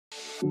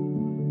We're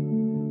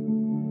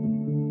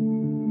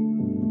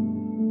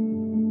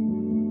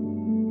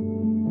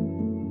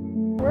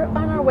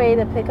on our way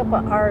to pick up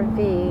an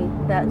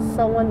RV that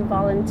someone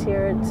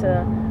volunteered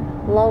to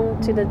loan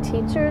to the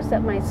teachers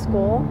at my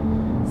school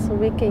so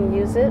we can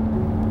use it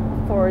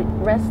for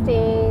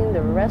resting, the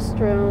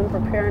restroom,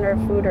 preparing our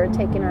food, or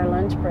taking our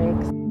lunch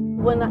breaks.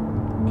 When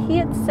he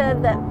had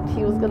said that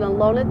he was going to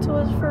loan it to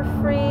us for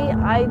free,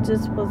 I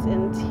just was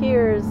in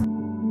tears.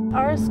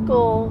 Our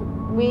school,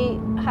 we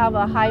have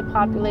a high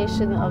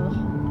population of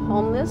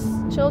homeless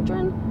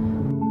children.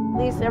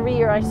 At least every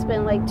year I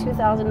spend like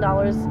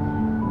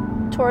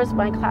 $2,000 towards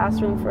my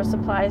classroom for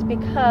supplies,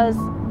 because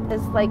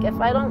it's like if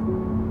I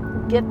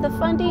don't get the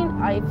funding,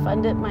 I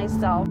fund it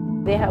myself.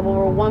 They have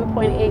over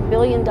 $1.8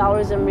 billion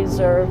in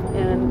reserve,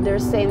 and they're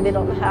saying they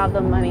don't have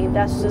the money.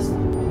 That's just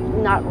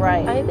not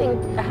right. I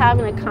think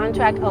having a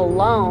contract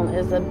alone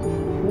is a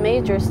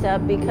major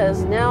step,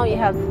 because now you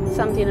have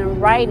something in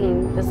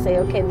writing to say,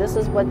 okay, this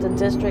is what the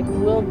district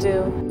will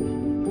do.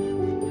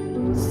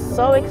 I'm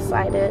so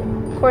excited.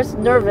 Of course,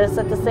 nervous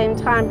at the same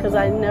time, because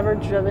I've never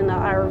driven an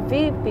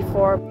RV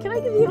before. Can I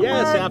give you a hug?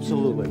 Yes,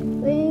 absolutely.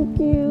 Thank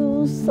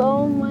you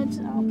so much,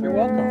 Albert. You're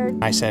welcome.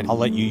 I said, I'll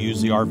let you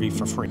use the RV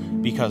for free,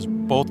 because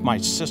both my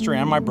sister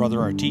and my brother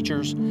are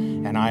teachers,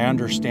 and I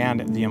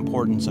understand the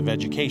importance of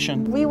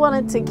education. We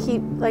wanted to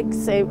keep, like,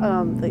 say,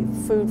 the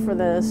food for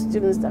the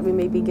students that we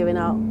may be giving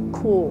out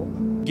cool.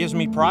 It gives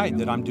me pride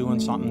that I'm doing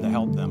something to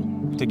help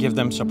them, to give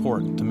them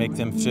support, to make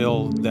them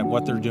feel that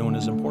what they're doing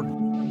is important.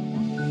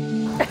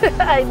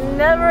 I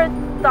never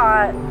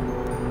thought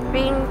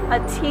being a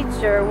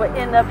teacher would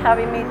end up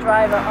having me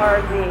drive an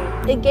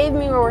RV. It gave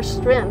me more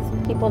strength,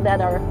 people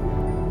that are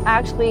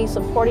actually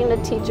supporting the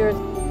teachers.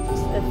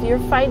 If you're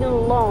fighting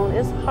alone,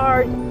 it's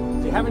hard.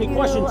 If you have any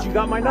questions, you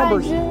got my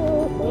numbers. I do.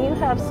 When you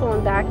have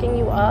someone backing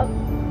you up,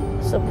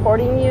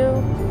 supporting you,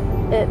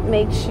 it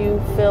makes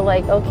you feel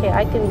like, okay,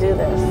 I can do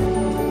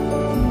this.